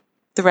in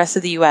the rest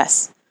of the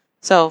US.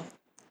 So,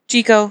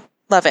 Jiko,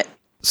 love it.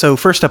 So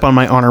first up on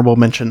my honorable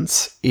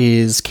mentions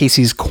is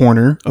Casey's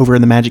Corner over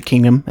in the Magic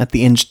Kingdom at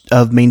the end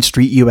of Main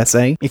Street,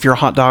 USA. If you're a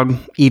hot dog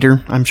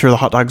eater, I'm sure the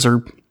hot dogs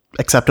are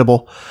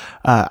acceptable.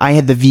 I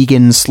had the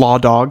vegan slaw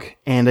dog,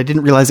 and I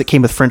didn't realize it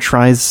came with French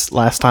fries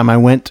last time I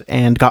went,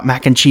 and got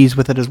mac and cheese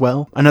with it as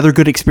well. Another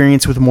good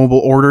experience with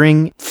mobile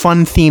ordering,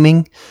 fun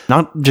theming,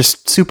 not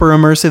just super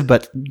immersive,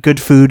 but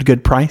good food,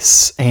 good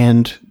price,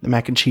 and the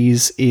mac and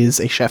cheese is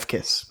a chef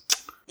kiss.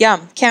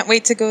 Yum. Can't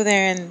wait to go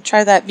there and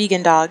try that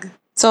vegan dog.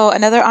 So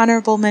another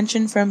honorable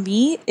mention from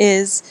me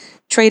is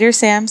Trader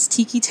Sam's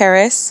Tiki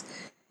Terrace.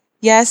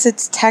 Yes,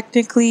 it's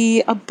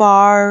technically a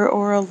bar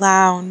or a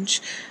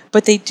lounge,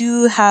 but they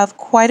do have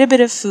quite a bit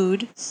of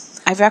food.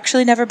 I've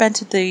actually never been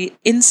to the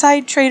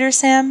inside Trader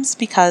Sam's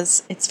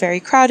because it's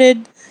very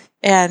crowded,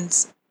 and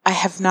I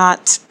have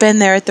not been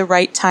there at the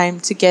right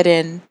time to get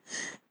in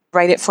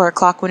right at 4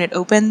 o'clock when it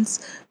opens.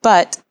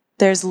 But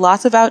there's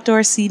lots of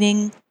outdoor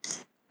seating,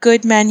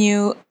 good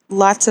menu,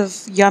 lots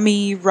of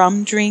yummy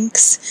rum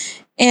drinks,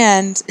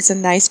 and it's a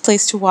nice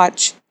place to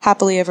watch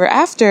Happily Ever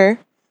After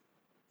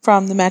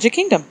from the Magic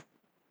Kingdom.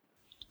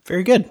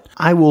 Very good.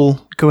 I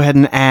will go ahead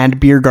and add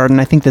Beer Garden.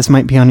 I think this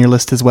might be on your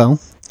list as well.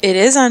 It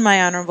is on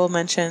my honorable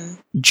mention.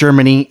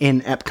 Germany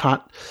in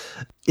Epcot.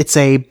 It's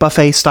a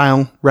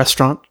buffet-style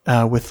restaurant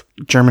with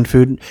German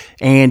food,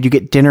 and you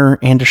get dinner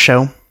and a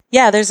show.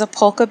 Yeah, there's a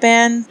polka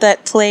band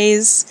that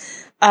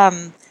plays.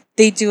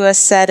 They do a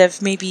set of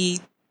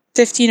maybe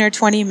 15 or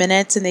 20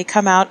 minutes, and they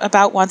come out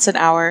about once an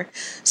hour.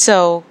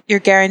 So you're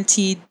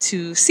guaranteed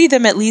to see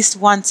them at least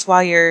once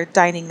while you're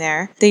dining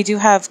there. They do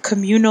have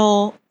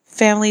communal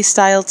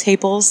family-style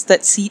tables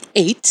that seat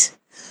 8.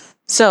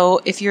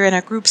 So if you're in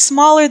a group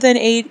smaller than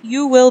 8,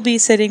 you will be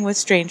sitting with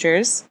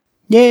strangers.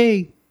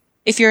 Yay!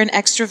 If you're an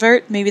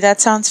extrovert, maybe that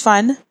sounds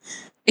fun.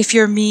 If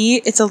you're me,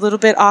 it's a little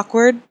bit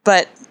awkward,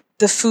 but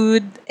the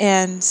food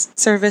and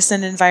service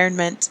and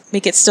environment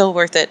make it still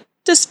worth it,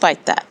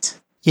 despite that.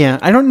 Yeah,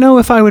 I don't know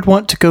if I would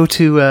want to go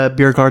to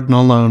Beer Garden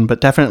alone, but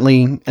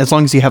definitely, as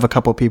long as you have a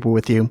couple people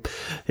with you,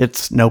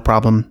 it's no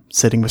problem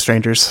sitting with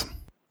strangers.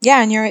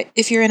 Yeah, and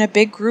if you're in a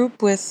big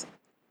group with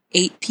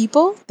 8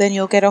 people, then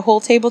you'll get a whole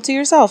table to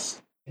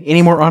yourself.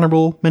 Any more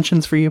honorable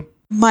mentions for you?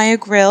 Maya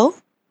Grill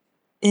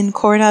in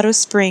Coronado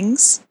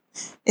Springs.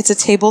 It's a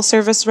table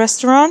service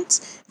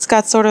restaurant. It's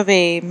got sort of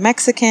a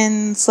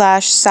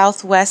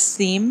Mexican/Southwest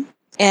theme,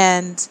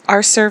 and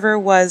our server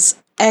was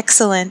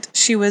excellent.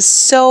 She was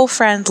so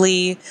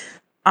friendly,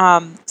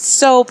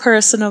 so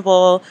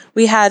personable.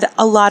 We had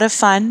a lot of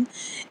fun,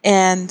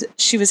 and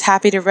she was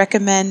happy to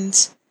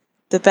recommend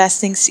the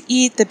best things to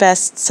eat, the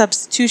best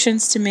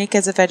substitutions to make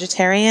as a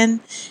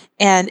vegetarian,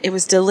 and it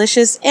was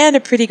delicious and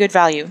a pretty good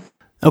value.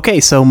 Okay,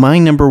 so my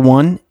number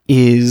 1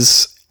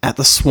 is at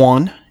the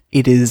Swan.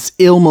 It is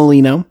Il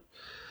Molino.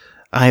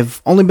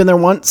 I've only been there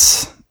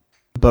once,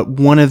 but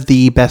one of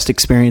the best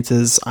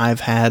experiences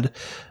I've had.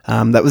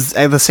 That was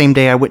the same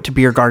day I went to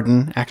Beer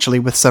Garden, actually,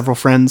 with several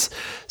friends.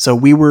 So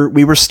we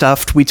were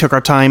stuffed. We took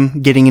our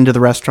time getting into the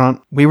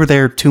restaurant. We were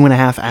there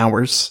 2.5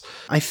 hours.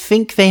 I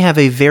think they have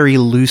a very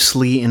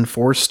loosely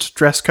enforced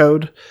dress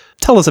code.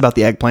 Tell us about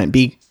the eggplant,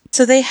 B.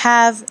 So they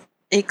have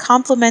a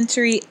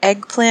complimentary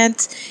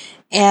eggplant,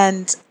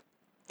 and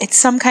it's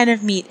some kind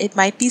of meat. It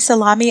might be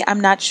salami.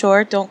 I'm not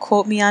sure. Don't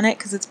quote me on it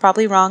because it's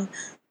probably wrong.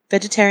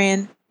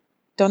 Vegetarian.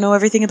 Don't know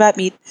everything about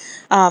meat.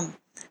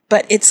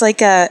 But it's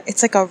like a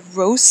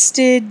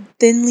roasted,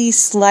 thinly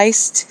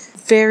sliced,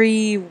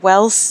 very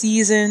well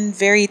seasoned,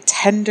 very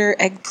tender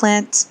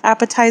eggplant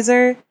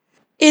appetizer.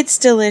 It's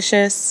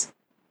delicious.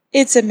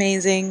 It's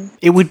amazing.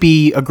 It would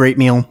be a great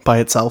meal by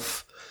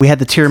itself. We had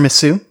the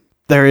tiramisu.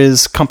 There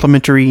is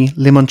complimentary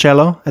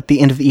limoncello at the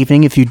end of the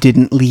evening if you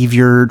didn't leave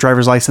your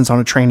driver's license on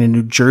a train in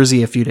New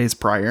Jersey a few days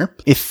prior.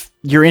 If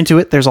you're into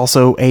it, there's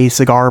also a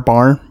cigar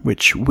bar,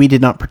 which we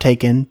did not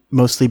partake in,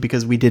 mostly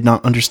because we did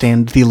not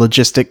understand the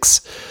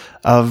logistics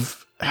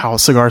of how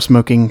cigar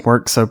smoking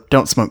works, so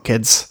don't smoke,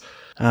 kids.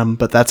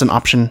 But that's an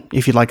option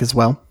if you'd like as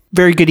well.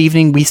 Very good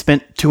evening. We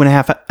spent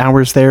 2.5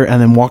 hours there and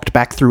then walked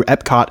back through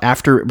Epcot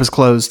after it was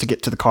closed to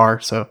get to the car.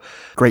 So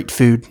great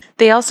food.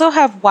 They also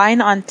have wine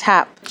on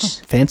tap.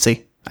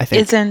 Fancy, I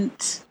think.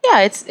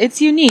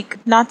 It's unique.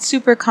 Not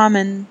super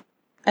common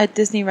at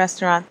Disney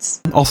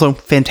restaurants. Also,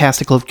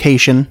 fantastic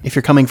location. If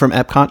you're coming from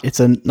Epcot, it's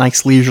a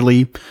nice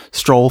leisurely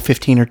stroll,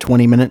 15 or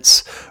 20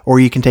 minutes. Or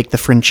you can take the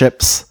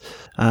friendships.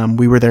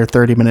 We were there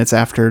 30 minutes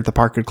after the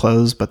park had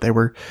closed, but they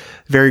were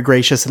very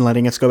gracious in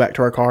letting us go back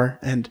to our car.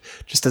 And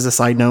just as a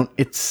side note,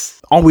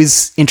 it's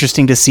always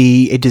interesting to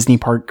see a Disney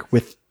park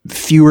with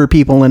fewer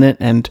people in it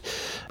and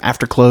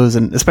after close,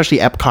 and especially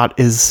Epcot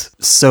is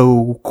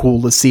so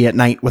cool to see at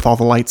night with all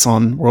the lights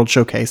on World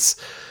Showcase.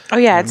 Oh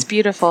yeah, it's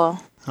beautiful.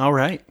 All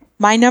right.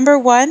 My number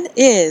 1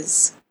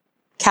 is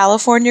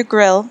California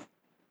Grill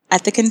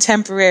at the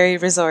Contemporary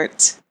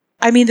Resort.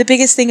 I mean, the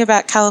biggest thing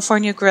about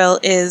California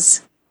Grill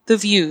is the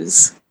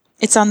views.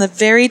 It's on the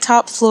very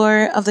top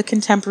floor of the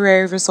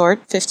Contemporary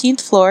Resort,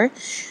 15th floor,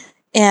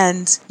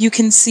 and you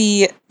can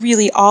see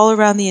really all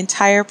around the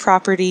entire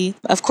property.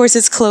 Of course,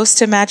 it's close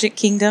to Magic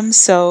Kingdom,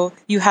 so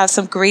you have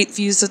some great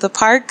views of the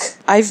park.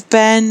 I've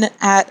been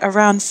at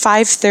around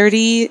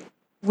 5:30,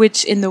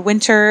 which in the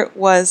winter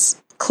was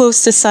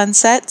close to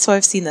sunset, so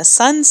I've seen the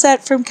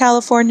sunset from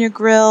California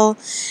Grill,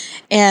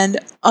 and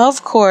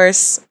of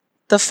course,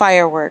 the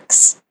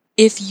fireworks.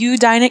 If you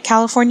dine at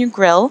California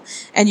Grill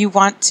and you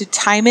want to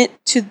time it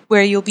to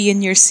where you'll be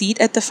in your seat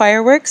at the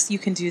fireworks, you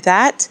can do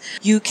that.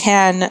 You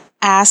can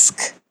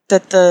ask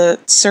that the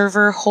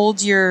server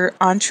hold your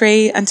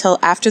entree until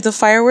after the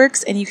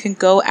fireworks, and you can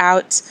go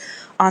out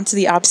onto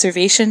the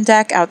observation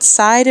deck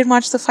outside and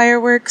watch the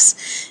fireworks.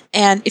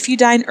 And if you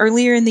dine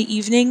earlier in the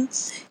evening,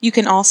 you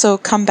can also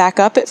come back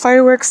up at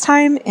fireworks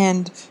time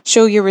and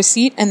show your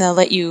receipt, and they'll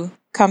let you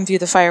come view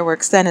the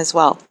fireworks then as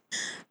well.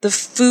 The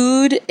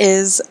food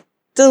is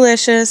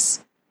delicious,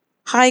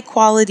 high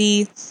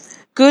quality,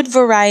 good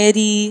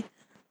variety.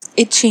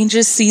 It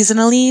changes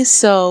seasonally,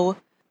 so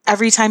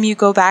every time you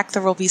go back,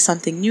 there will be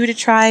something new to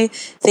try.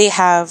 They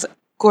have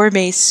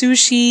gourmet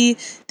sushi,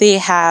 they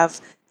have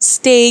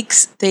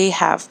steaks, they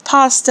have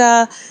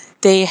pasta,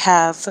 they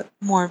have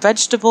more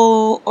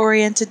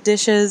vegetable-oriented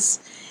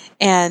dishes,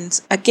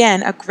 And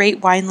again, a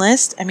great wine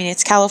list. I mean,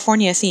 it's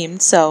California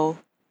themed, so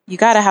you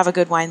got to have a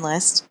good wine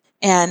list.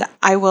 And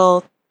I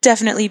will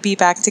definitely be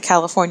back to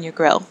California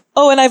Grill.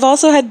 Oh, and I've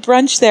also had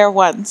brunch there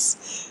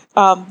once.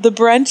 The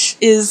brunch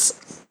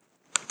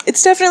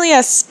it's definitely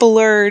a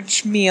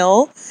splurge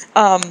meal,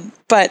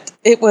 but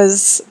it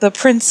was the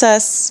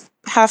Princess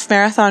half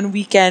marathon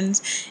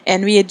weekend,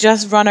 and we had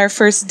just run our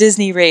first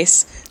Disney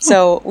race.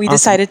 So we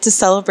decided to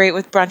celebrate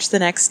with brunch the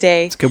next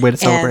day. It's a good way to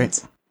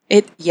celebrate.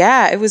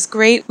 It was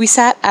great. We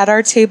sat at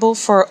our table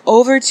for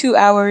over 2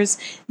 hours,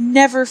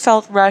 never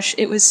felt rushed.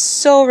 It was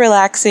so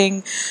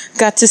relaxing.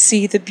 Got to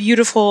see the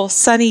beautiful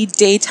sunny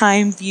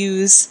daytime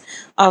views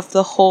of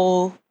the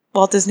whole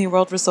Walt Disney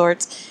World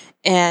Resort.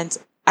 And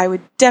I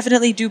would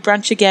definitely do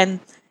brunch again.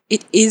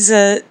 It is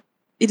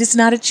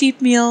not a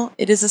cheap meal.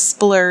 It is a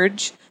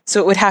splurge.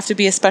 So it would have to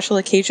be a special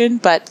occasion,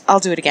 but I'll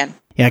do it again.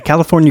 Yeah,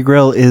 California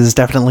Grill is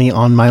definitely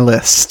on my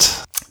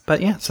list.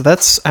 But yeah, so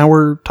that's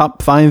our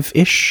top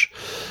 5-ish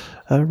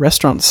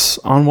restaurants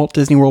on Walt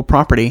Disney World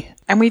property.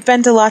 And we've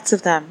been to lots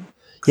of them.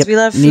 Yep, we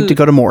love food. Need to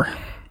go to more.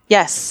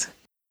 Yes.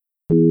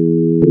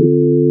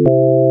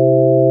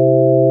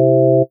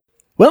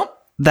 Well,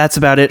 that's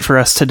about it for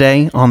us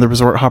today on the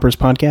Resort Hoppers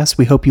podcast.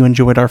 We hope you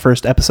enjoyed our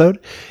first episode.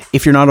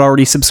 If you're not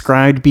already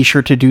subscribed, be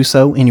sure to do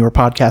so in your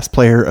podcast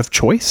player of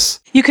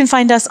choice. You can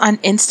find us on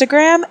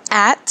Instagram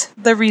at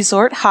The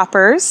Resort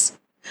Hoppers.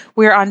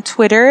 We're on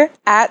Twitter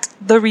at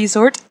The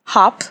Resort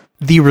Hop.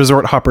 The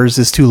Resort Hoppers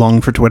is too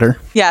long for Twitter.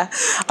 Yeah.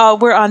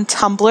 We're on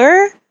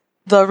Tumblr,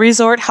 The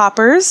Resort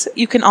Hoppers.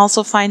 You can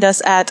also find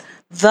us at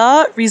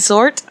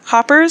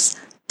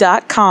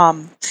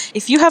theresorthoppers.com.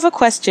 If you have a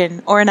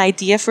question or an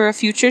idea for a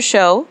future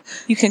show,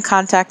 you can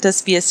contact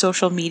us via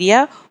social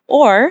media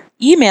or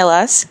email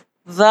us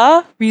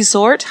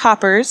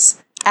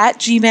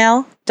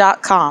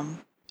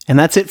theresorthoppers@gmail.com. And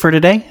that's it for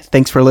today.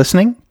 Thanks for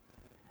listening,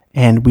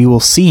 and we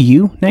will see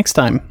you next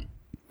time.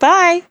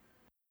 Bye!